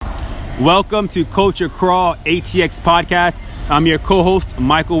Welcome to Culture Crawl ATX Podcast. I'm your co-host,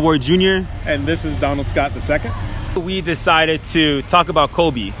 Michael Ward Jr. And this is Donald Scott II. We decided to talk about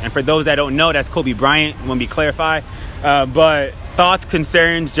Kobe. And for those that don't know, that's Kobe Bryant, when we clarify. But thoughts,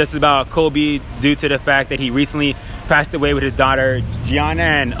 concerns just about Kobe due to the fact that he recently passed away with his daughter Gianna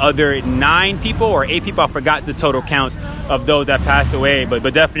and other 9 people or 8 people. I forgot the total count of those that passed away.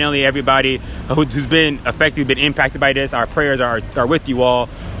 But definitely everybody who's been affected, been impacted by this, our prayers are with you all.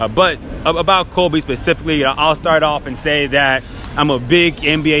 But about Kobe specifically, I'll start off and say that I'm a big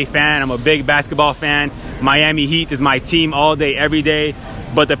NBA fan. I'm a big basketball fan. Miami Heat is my team all day, every day.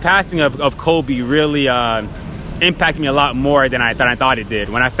 But the passing of Kobe really impacted me a lot more than I thought it did.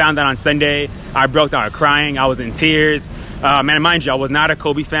 When I found out on Sunday, I broke out crying. I was in tears. Man, mind you, I was not a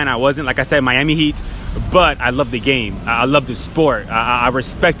Kobe fan. I wasn't, like I said, Miami Heat. But I love the game. I love the sport. I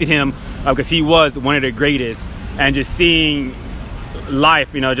respected him because he was one of the greatest. And just seeing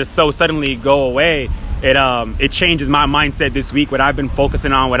life, just so suddenly go away, it changes my mindset this week, what I've been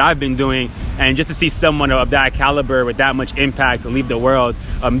focusing on, what I've been doing, and just to see someone of that caliber with that much impact to leave the world,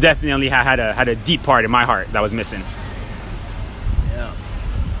 definitely had a deep part in my heart that was missing.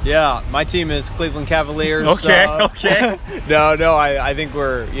 Yeah, my team is Cleveland Cavaliers. Okay. No, I think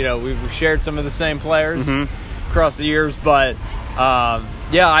we've shared some of the same players across the years, but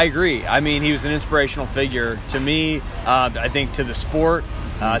yeah, I agree. I mean, he was an inspirational figure to me, I think to the sport,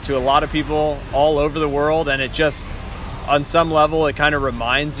 to a lot of people all over the world, and it just, on some level, it kind of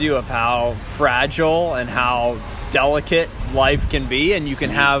reminds you of how fragile and how delicate life can be, and you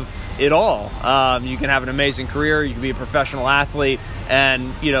can have it all. You can have an amazing career, you can be a professional athlete,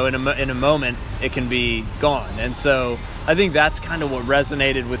 and in a moment it can be gone. And so I think that's kind of what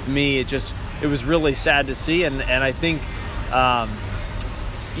resonated with me. It was really sad to see, and I think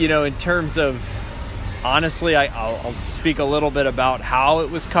in terms of, honestly, I'll speak a little bit about how it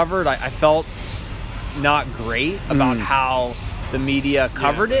was covered. I felt not great about how the media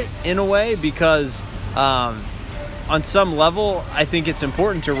covered it in a way, because on some level, I think it's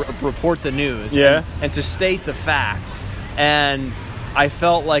important to report the news and to state the facts. And I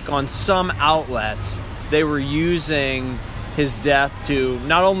felt like on some outlets, they were using his death to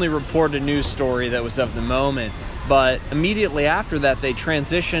not only report a news story that was of the moment, but immediately after that, they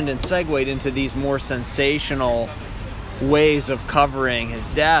transitioned and segued into these more sensational ways of covering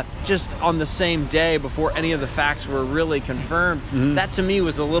his death just on the same day before any of the facts were really confirmed. That to me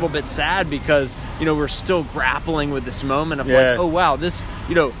was a little bit sad, because we're still grappling with this moment of like, oh wow, this,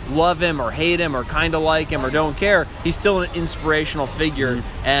 love him or hate him or kind of like him or don't care, he's still an inspirational figure.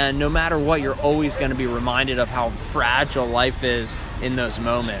 And no matter what, you're always going to be reminded of how fragile life is in those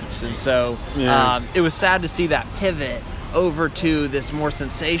moments. And so it was sad to see that pivot over to this more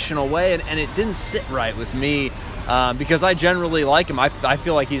sensational way, and it didn't sit right with me. Because I generally like him. I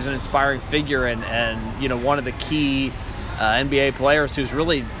feel like he's an inspiring figure and one of the key NBA players who's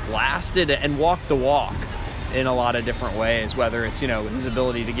really lasted and walked the walk in a lot of different ways, whether it's his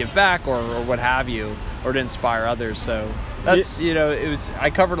ability to give back or what have you, or to inspire others. So that's I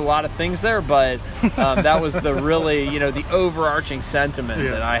covered a lot of things there, but that was the really the overarching sentiment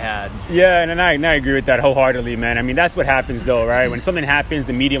that I had. Yeah, and I agree with that wholeheartedly, man. I mean, that's what happens though, right? When something happens,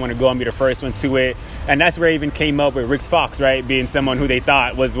 the media want to go and be the first one to it, and that's where it even came up with Rick Fox, right, being someone who they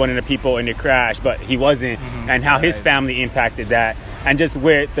thought was one of the people in the crash, but he wasn't, and how his family impacted that. And just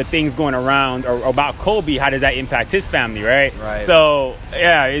with the things going around or about Kobe, how does that impact his family, right? So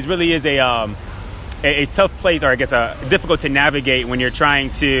yeah, it really is a tough place, or I guess difficult to navigate when you're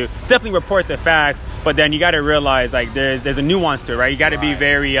trying to definitely report the facts, but then you got to realize like there's a nuance to it, right? You got to be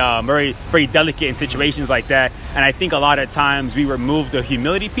very very delicate in situations like that. And I think a lot of times we remove the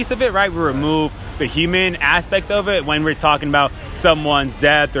humility piece of it, right? We remove the human aspect of it when we're talking about someone's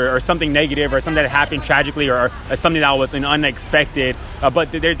death or something negative or something that happened tragically or something that was unexpected.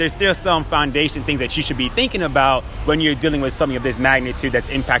 But there's still some foundation things that you should be thinking about when you're dealing with something of this magnitude that's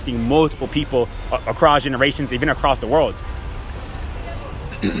impacting multiple people across generations, even across the world.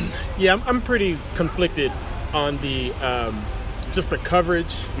 Yeah, I'm pretty conflicted on the just the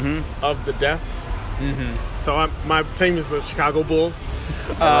coverage of the death. So my team is the Chicago Bulls,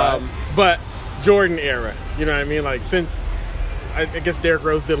 but Jordan era. You know what I mean? Like, since I guess Derrick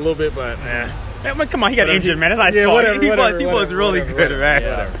Rose did a little bit, but come on, he got injured, man. That's not his fault. He was really good, man.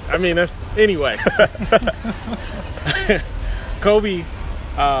 Whatever. I mean, that's anyway. Kobe,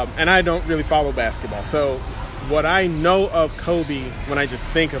 and I don't really follow basketball, so what I know of Kobe when I just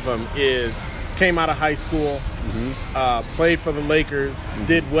think of him is came out of high school, played for the Lakers,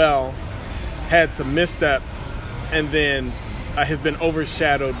 did well, had some missteps, and then has been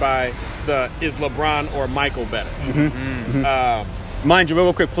overshadowed by the is LeBron or Michael better. mind you,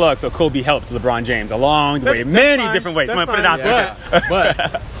 real quick plug. So Kobe helped LeBron James along the way, many different ways. I'm gonna put it out there.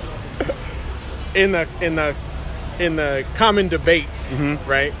 But in the common debate,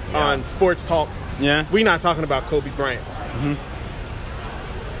 right, on sports talk, we're not talking about Kobe Bryant.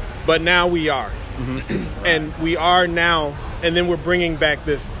 But now we are. And we are now, and then we're bringing back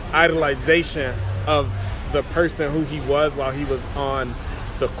this idolization of the person who he was while he was on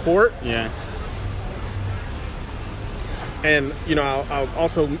the court. And, you know, I'll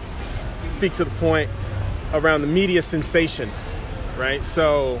also speak to the point around the media sensation, right?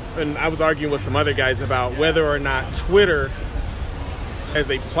 So, and I was arguing with some other guys about whether or not Twitter as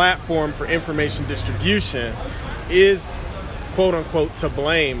a platform for information distribution is, quote unquote, to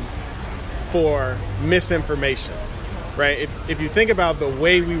blame for misinformation, right? If you think about the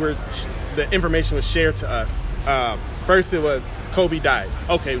way the information was shared to us, first it was Kobe died.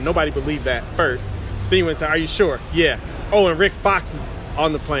 Okay, nobody believed that first. Then you went and said, are you sure? Yeah. Oh, and Rick Fox is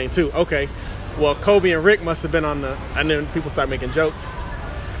on the plane too. Okay. Well, Kobe and Rick must have been on and then people start making jokes.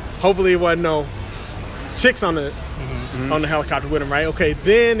 Hopefully it wasn't no chicks on the helicopter with him, right? Okay,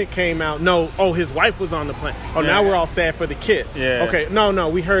 then it came out, his wife was on the plane. Now we're all sad for the kids. Okay, no,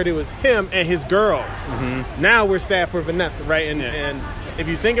 we heard it was him and his girls. Now we're sad for Vanessa, right? And if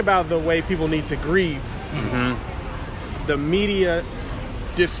you think about the way people need to grieve, the media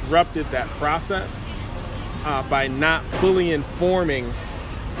disrupted that process by not fully informing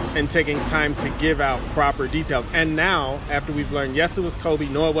and taking time to give out proper details. And now, after we've learned, yes, it was Kobe,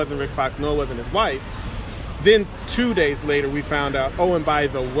 no, it wasn't Rick Fox, no, it wasn't his wife, then 2 days later we found out, and by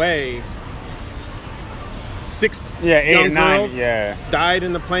the way, 6 young girls died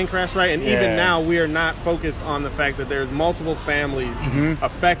in the plane crash, right? And even now we are not focused on the fact that there's multiple families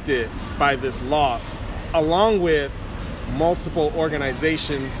affected by this loss, along with multiple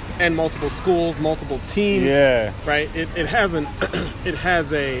organizations and multiple schools, multiple teams, right? It has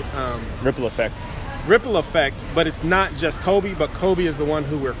a ripple effect, but it's not just Kobe, but Kobe is the one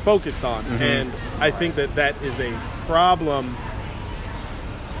who we're focused on. And I think that is a problem,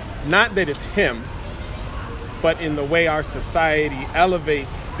 not that it's him, but in the way our society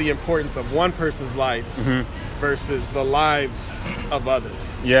elevates the importance of one person's life versus the lives of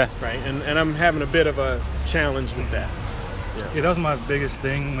others. Right? And I'm having a bit of a challenge with that. That was my biggest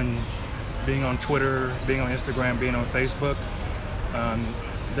thing when being on Twitter, being on Instagram, being on Facebook.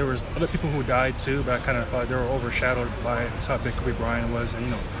 There was other people who died too, but I kind of thought they were overshadowed by how big Kobe Bryant was,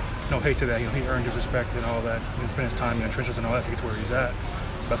 and no hate to that. He earned his respect and all that. He spent his time in the trenches and all that to get to where he's at.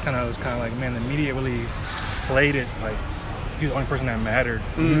 But it was kind of like, man, the media really played it like he's the only person that mattered,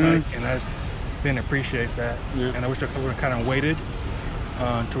 and I just didn't appreciate that. And I wish they would have kind of waited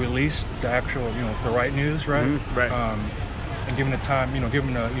to release the actual, the right news, right? And given the time,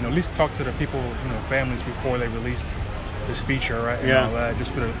 given the, at least talk to the people, families before they released this feature, right? And all that,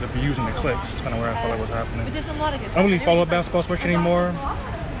 just for the views and the clicks. It's kind of where I felt like was happening. But just a lot of good. I don't really follow basketball much anymore.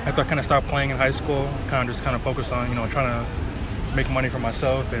 After I kind of stopped playing in high school, kind of focused on, trying to make money for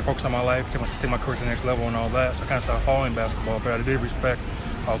myself and focus on my life, take my career to the next level and all that. So I kind of stopped following basketball, but I did respect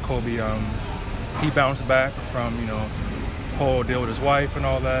how Kobe, he bounced back from, whole deal with his wife and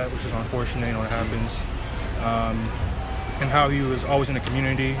all that, which is unfortunate, it happens. And how he was always in the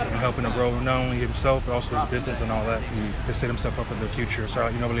community and helping to grow not only himself but also his business and all that to set himself up for the future. So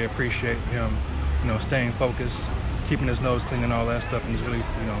I really appreciate him, staying focused, keeping his nose clean and all that stuff, and just really,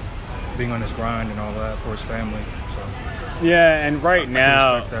 being on his grind and all that for his family. So and right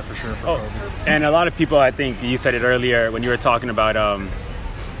now, I can respect that for sure for Kobe. And a lot of people, I think you said it earlier when you were talking about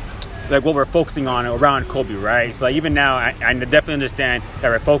like what we're focusing on around Kobe, right? So like even now, I definitely understand that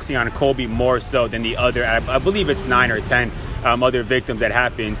we're focusing on Kobe more so than the other, I believe it's 9 or 10 other victims that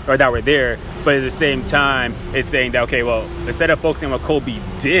happened or that were there. But at the same time, it's saying that, okay, well, instead of focusing on what Kobe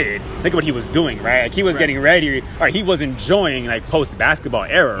did, look at what he was doing, right? Like he was getting ready, or he was enjoying like post-basketball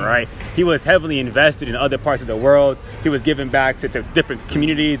era, right? He was heavily invested in other parts of the world. He was giving back to different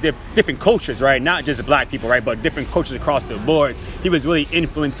communities, different cultures, right? Not just black people, right? But different cultures across the board. He was really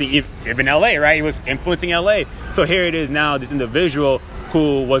influencing, even LA, right? He was influencing LA. So here it is now, this individual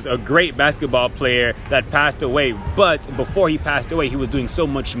who was a great basketball player that passed away. But before he passed away, he was doing so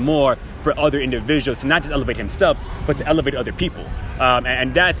much more for other individuals to not just elevate himself, but to elevate other people.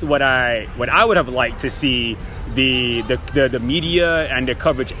 And that's what I would have liked to see the media and the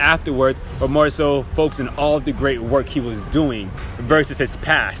coverage afterwards, but more so focus on all the great work he was doing versus his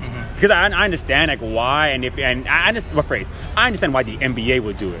past. Because I understand like why, I understand why the NBA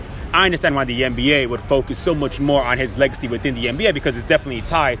would do it. I understand why the NBA would focus so much more on his legacy within the NBA because it's definitely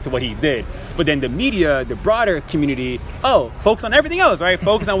tied to what he did. But then the media, the broader community, focus on everything else, right?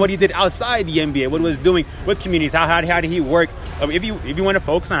 Focus on what he did outside the NBA, what he was doing with communities, how did he work. If you want to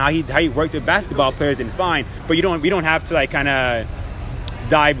focus on how he worked with basketball players, then fine. But we don't have to like kind of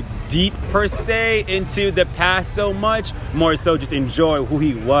dive deep per se into the past so much, more so just enjoy who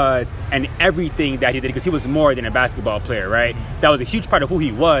he was and everything that he did, because he was more than a basketball player, right? That was a huge part of who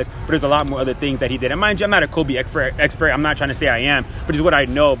he was, but there's a lot more other things that he did. And mind you, I'm not a Kobe expert. I'm not trying to say I am, but just what I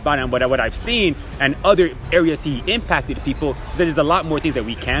know about him, what I've seen and other areas he impacted people, is that there's a lot more things that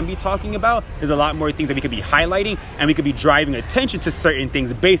we can be talking about. There's a lot more things that we could be highlighting, and we could be driving attention to certain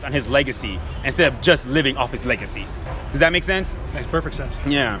things based on his legacy instead of just living off his legacy. Does that make sense? Makes perfect sense.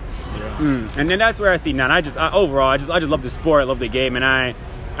 Yeah. And then that's where I see now. And I just love the sport, I love the game, and I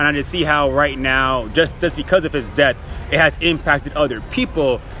just see how right now, just because of his death, it has impacted other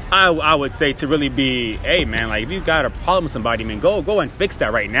people. I would say to really be, hey man, like if you've got a problem with somebody, man, go and fix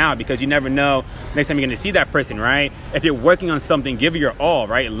that right now, because you never know next time you're gonna see that person, right? If you're working on something, give it your all,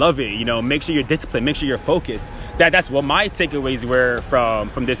 right? Love it, make sure you're disciplined, make sure you're focused. That's what my takeaways were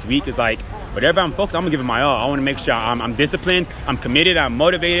from this week, is like, whatever I'm focused, I'm gonna give it my all. I want to make sure I'm disciplined, I'm committed, I'm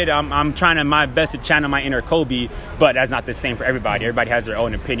motivated, I'm trying my best to channel my inner Kobe, but that's not the same for everybody. Everybody has their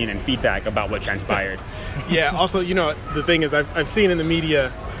own opinion and feedback about what transpired. Yeah, also, the thing is, I've seen in the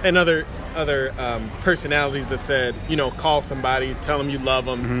media and other personalities have said, call somebody, tell them you love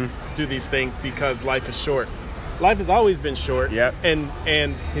them, do these things because life is short. Life has always been short. Yep. And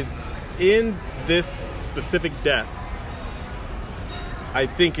in this specific death, I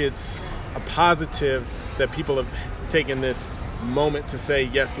think it's a positive that people have taken this moment to say,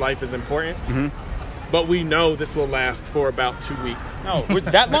 yes, life is important. But we know this will last for about 2 weeks. Oh,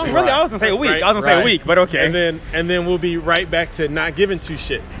 that long? Really? I was gonna say a week. Right, I was gonna say a week, but okay. And then we'll be right back to not giving two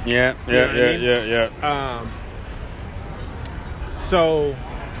shits. Yeah. So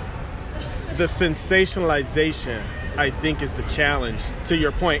the sensationalization, I think, is the challenge. To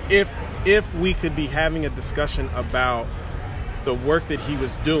your point, if we could be having a discussion about the work that he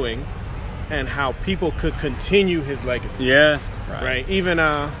was doing and how people could continue his legacy. Yeah. Right. Even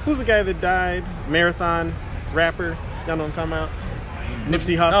who's the guy that died? Marathon rapper. Y'all know what I'm talking about?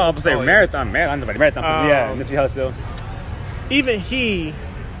 Nipsey Hussle. No, I'm gonna say Marathon. Yeah, Nipsey Hussle. Even he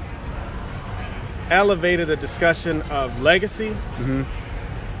elevated a discussion of legacy. And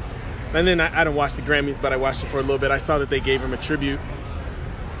then I didn't watch the Grammys, but I watched it for a little bit. I saw that they gave him a tribute.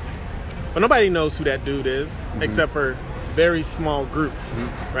 But nobody knows who that dude is, except for a very small group,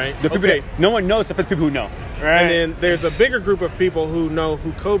 right? The people that no one knows except for the people who know. Right. And then there's a bigger group of people who know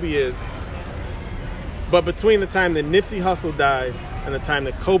who Kobe is. But between the time that Nipsey Hussle died and the time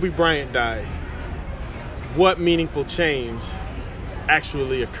that Kobe Bryant died, what meaningful change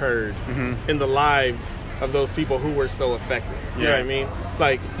actually occurred in the lives of those people who were so affected? You know what I mean?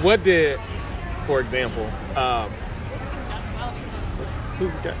 Like, what did, for example,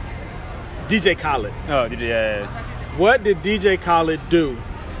 who's the guy? DJ Khaled. Oh, DJ, yeah. What did DJ Khaled do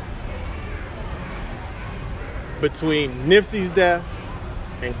between Nipsey's death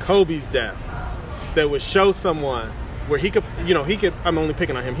and Kobe's death that would show someone where he could, I'm only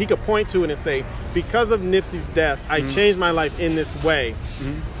picking on him, he could point to it and say, because of Nipsey's death, I changed my life in this way.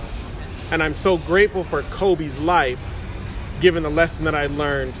 And I'm so grateful for Kobe's life, given the lesson that I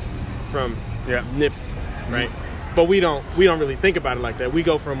learned from Nipsey, right? But we don't really think about it like that. We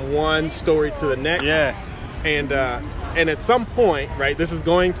go from one story to the next. Yeah. And at some point, right, this is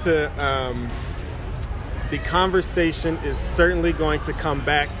going to, the conversation is certainly going to come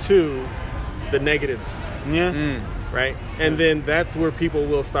back to the negatives. Right? And then that's where people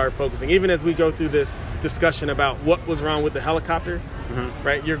will start focusing. Even as we go through this discussion about what was wrong with the helicopter,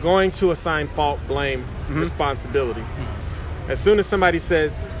 right? You're going to assign fault, blame, responsibility. As soon as somebody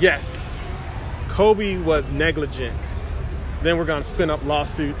says, yes, Kobe was negligent, then we're going to spin up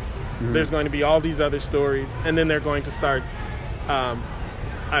lawsuits. There's going to be all these other stories, and then they're going to start,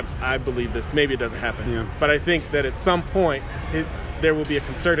 I believe this, maybe it doesn't happen, but I think that at some point there will be a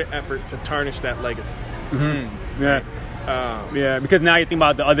concerted effort to tarnish that legacy. Because now you think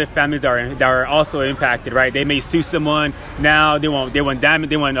about the other families that are also impacted, right? They may sue someone. Now they want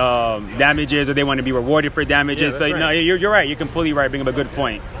damages, or they want to be rewarded for damages. So no, you're right. You're completely right. Bring up a good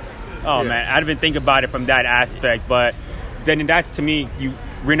point. Oh man, I didn't even think about it from that aspect. But then that's, to me,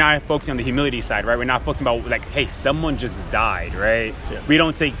 we're not focusing on the humility side, right? We're not focusing about like, hey, someone just died, right? We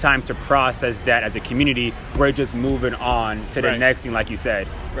don't take time to process that as a community. We're just moving on to the next thing, like you said.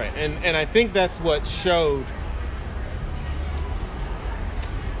 Right, and I think that's what showed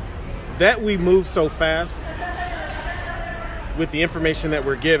that we move so fast with the information that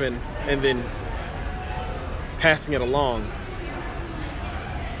we're given and then passing it along,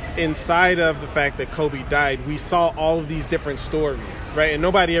 inside of the fact that Kobe died, we saw all of these different stories, right? And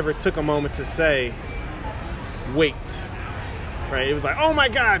nobody ever took a moment to say, wait, right? It was like, oh my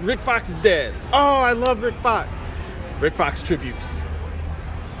God, Rick Fox is dead. Oh, I love Rick Fox. Rick Fox tribute.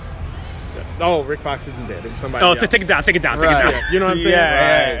 Oh, Rick Fox isn't dead. It was somebody else. Take it down. Right. Yeah. You know what I'm saying?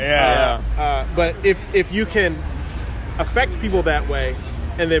 Yeah. But if you can affect people that way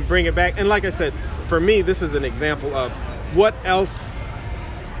and then bring it back, and like I said, for me, this is an example of what else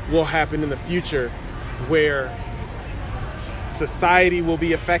will happen in the future where society will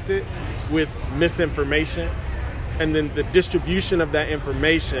be affected with misinformation, and then the distribution of that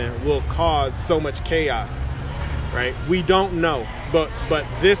information will cause so much chaos, right? We don't know, but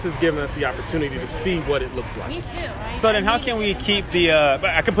this has given us the opportunity to see what it looks like. Me too. Right? So then how can we keep the but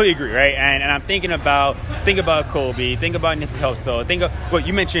I completely agree, right? And I'm think about Kobe, think about Nipsey Hussle, think of what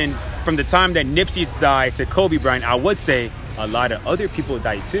you mentioned from the time that Nipsey died to Kobe Bryant. I would say a lot of other people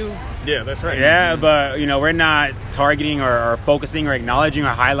died too. Yeah, that's right. Yeah, but we're not targeting or focusing or acknowledging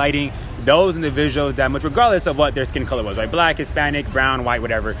or highlighting those individuals that much, regardless of what their skin color was, right? Black, Hispanic, brown, white,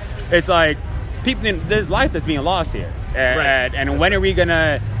 whatever. It's like there's life that's being lost here. And when are we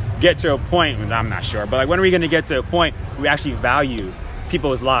gonna get to a point? I'm not sure, but like when are we gonna get to a point where we actually value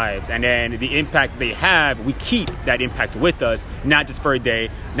people's lives, and then the impact they have, we keep that impact with us, not just for a day,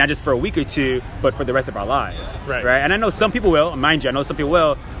 not just for a week or two, but for the rest of our lives. Right. And I know some people will, mind you, I know some people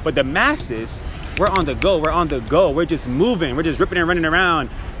will, but the masses, we're on the go. We're just moving. We're just ripping and running around.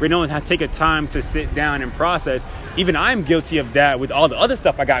 We don't have to take a time to sit down and process. Even I'm guilty of that with all the other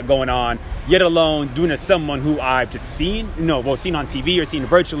stuff I got going on, yet alone doing it to someone who I've just seen on TV or seen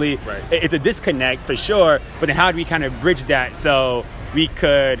virtually. Right. It's a disconnect for sure, but then how do we kind of bridge that so we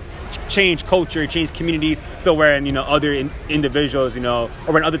could change culture, change communities, so when other individuals, or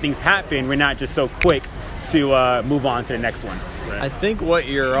when other things happen, we're not just so quick to move on to the next one. I think what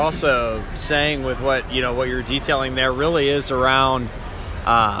you're also saying with what you're detailing there really is around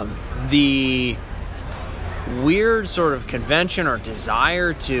the weird sort of convention or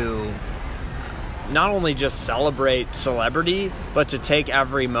desire to not only just celebrate celebrity, but to take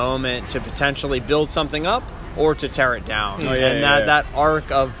every moment to potentially build something up or to tear it down. That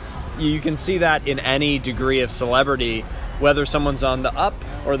arc of, you can see that in any degree of celebrity, whether someone's on the up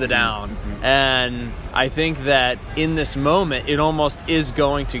or the down. And I think that in this moment, it almost is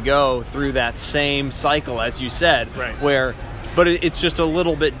going to go through that same cycle, as you said, right. But it's just a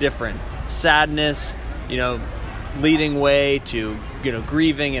little bit different. Sadness, leading way to,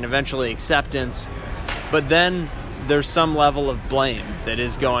 grieving and eventually acceptance. But then there's some level of blame that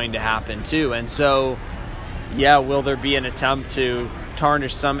is going to happen too. And so, will there be an attempt to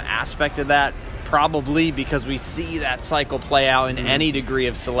tarnish some aspect of that? Probably, because we see that cycle play out in any degree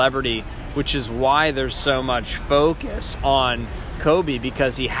of celebrity, which is why there's so much focus on Kobe,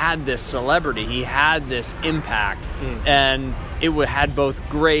 because he had this celebrity, he had this impact, and it had both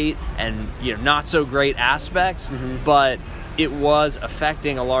great and not so great aspects, but it was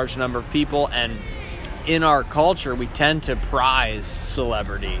affecting a large number of people. And in our culture, we tend to prize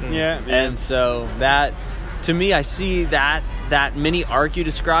celebrity. And so that, to me, I see that mini arc you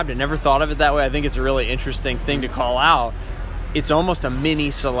described. I never thought of it that way. I think it's a really interesting thing to call out. It's almost a mini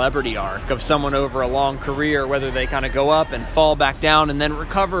celebrity arc of someone over a long career, whether they kind of go up and fall back down and then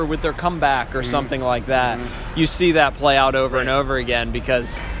recover with their comeback or something like that. You see that play out over and over again,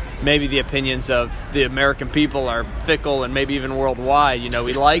 because maybe the opinions of the American people are fickle, and maybe even worldwide.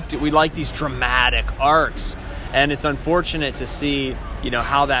 We like these dramatic arcs. And it's unfortunate to see,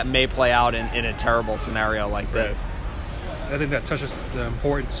 how that may play out in a terrible scenario like this. I think that touches the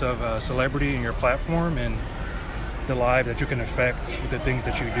importance of celebrity in your platform and the life that you can affect with the things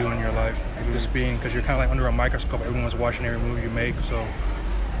that you do in your life. Just being, because you're kind of like under a microscope, everyone's watching every move you make. So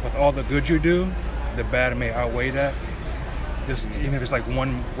with all the good you do, the bad may outweigh that. Just even if it's like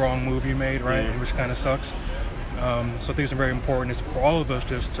one wrong move you made, right, which kind of sucks. So things are very important. It's for all of us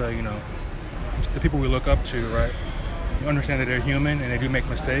just to, the people we look up to, right? You understand that they're human and they do make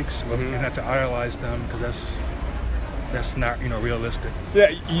mistakes, but you have to idolize them, because that's not realistic. Yeah,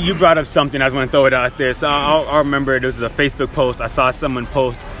 you brought up something. I just want to throw it out there. So I remember this was a Facebook post. I saw someone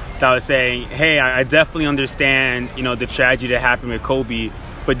post that was saying, "Hey, I definitely understand the tragedy that happened with Kobe,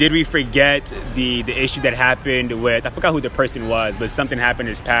 but did we forget the issue that happened with, I forgot who the person was, but something happened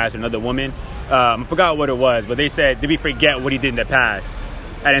in his past, another woman. I forgot what it was, but they said, did we forget what he did in the past?"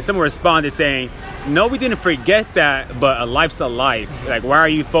 And then someone responded saying, "No, we didn't forget that, but a life's a life. Like, why are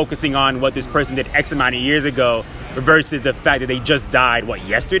you focusing on what this person did X amount of years ago versus the fact that they just died,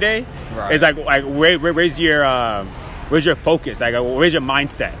 yesterday?" Right. It's like where's your where's your focus? Like, where's your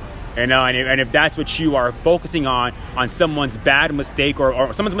mindset? And if that's what you are focusing on someone's bad mistake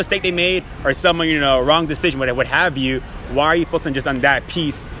or someone's mistake they made or someone, wrong decision, what have you, why are you focusing just on that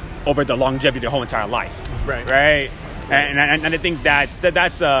piece over the longevity of their whole entire life? Right. And I think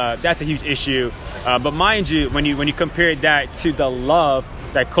that's a huge issue. But mind you, when you compare that to the love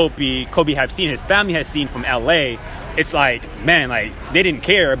that Kobe have seen, his family has seen from LA, it's like, man, like they didn't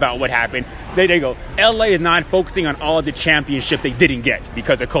care about what happened. They go, LA is not focusing on all the championships they didn't get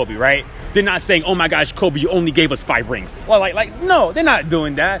because of Kobe, right? They're not saying, oh my gosh, Kobe, you only gave us 5 rings. Well, like no, they're not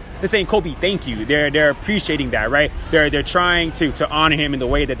doing that. They're saying, Kobe, thank you. They're appreciating that, right? They're trying to honor him in the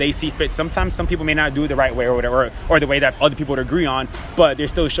way that they see fit. Sometimes some people may not do it the right way or whatever, or the way that other people would agree on, but they're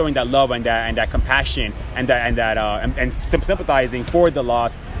still showing that love and that compassion and sympathizing for the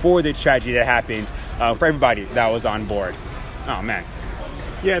loss, for the tragedy that happened, for everybody that was on board. Oh man.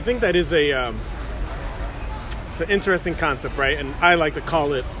 Yeah, I think that is it's an interesting concept, right? And I like to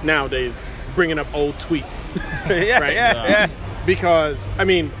call it nowadays bringing up old tweets. Yeah. Because, I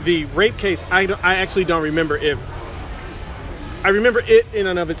mean, the rape case, I actually don't remember I remember it in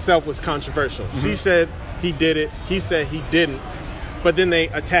and of itself was controversial. Mm-hmm. She said he did it. He said he didn't. But then they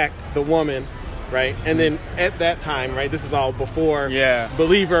attacked the woman, right? And then at that time, right, this is all before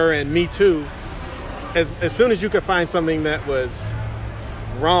Believer and Me Too, as soon as you could find something that was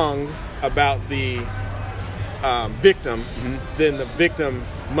wrong about the victim, then the victim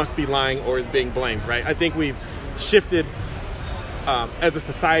must be lying or is being blamed, right? I think we've shifted as a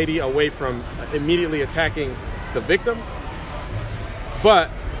society away from immediately attacking the victim, but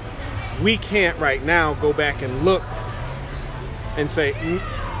we can't right now go back and look and say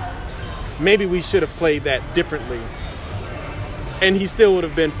maybe we should have played that differently, and he still would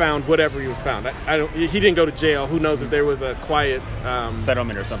have been found whatever he was found. He didn't go to jail. Who knows if there was a quiet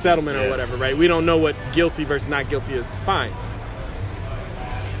settlement or something. Or whatever, right? We don't know what guilty versus not guilty is. Fine.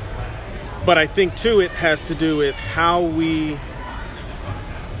 But I think, too, it has to do with how we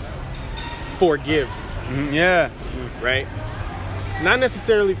forgive. Mm-hmm. Yeah. Right? Not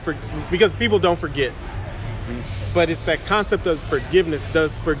necessarily because people don't forget. But it's that concept of forgiveness.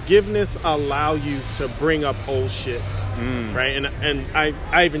 Does forgiveness allow you to bring up old shit? Right? And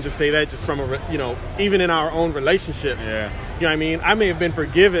I even just say that just from even in our own relationships. Yeah. You know what I mean? I may have been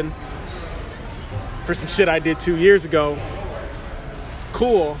forgiven for some shit I did 2 years ago.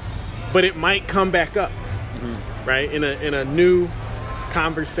 Cool. But it might come back up. Right? In a new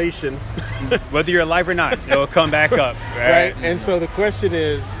conversation. Whether you're alive or not, it'll come back up. Right? And so the question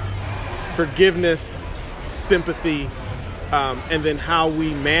is forgiveness, sympathy, and then how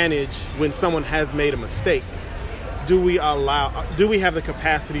we manage when someone has made a mistake. Do we have the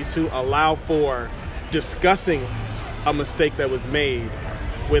capacity to allow for discussing a mistake that was made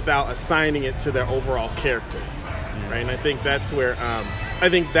without assigning it to their overall character, right? And I think that's where I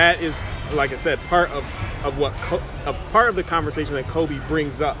think that is, like I said, part of the conversation that Kobe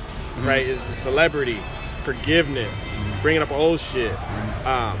brings up, right? Is the celebrity, forgiveness, bringing up old shit,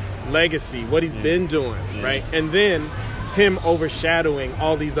 legacy, what he's been doing, right? And then him overshadowing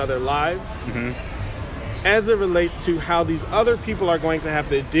all these other lives. As it relates to how these other people are going to have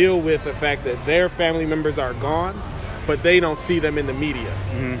to deal with the fact that their family members are gone, but they don't see them in the media.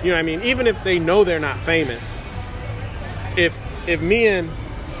 You know what I mean? Even if they know they're not famous, if me and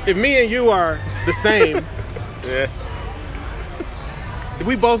you are the same, if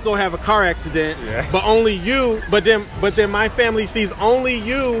we both go have a car accident, but only you, but then my family sees only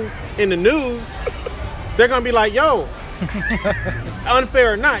you in the news, they're gonna be like, yo.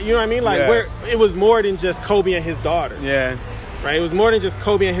 Unfair or not, you know what I mean? Like, where it was more than just Kobe and his daughter. Yeah. Right? It was more than just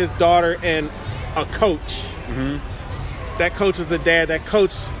Kobe and his daughter and a coach. That coach was the dad. That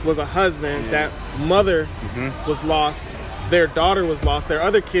coach was a husband. That mother was lost. Their daughter was lost. There are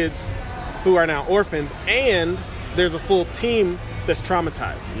other kids who are now orphans. And there's a full team that's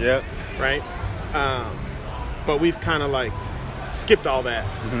traumatized. Yep. Right? But we've kind of like skipped all that.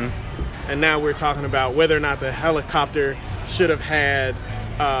 And now we're talking about whether or not the helicopter should have had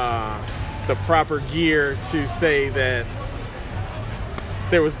the proper gear to say that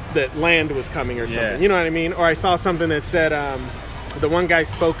that land was coming or something. You know what I mean? Or I saw something that said the one guy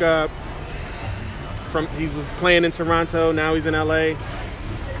spoke up he was playing in Toronto, now he's in LA.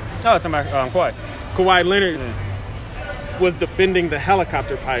 Oh, it's about Kawhi. Kawhi Leonard was defending the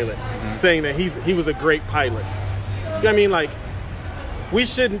helicopter pilot, saying that he was a great pilot. You know what I mean? Like, we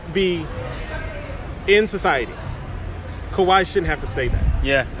shouldn't be in society. Kawhi shouldn't have to say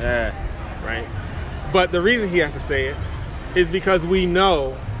that. Right? But the reason he has to say it is because we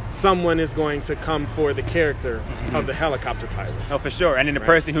know someone is going to come for the character of the helicopter pilot. Oh, for sure. And then the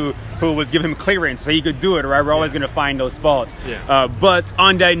person who was giving him clearance so he could do it, right? We're always going to find those faults. Yeah. But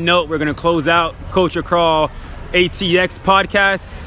on that note, we're going to close out Culture Crawl ATX podcast.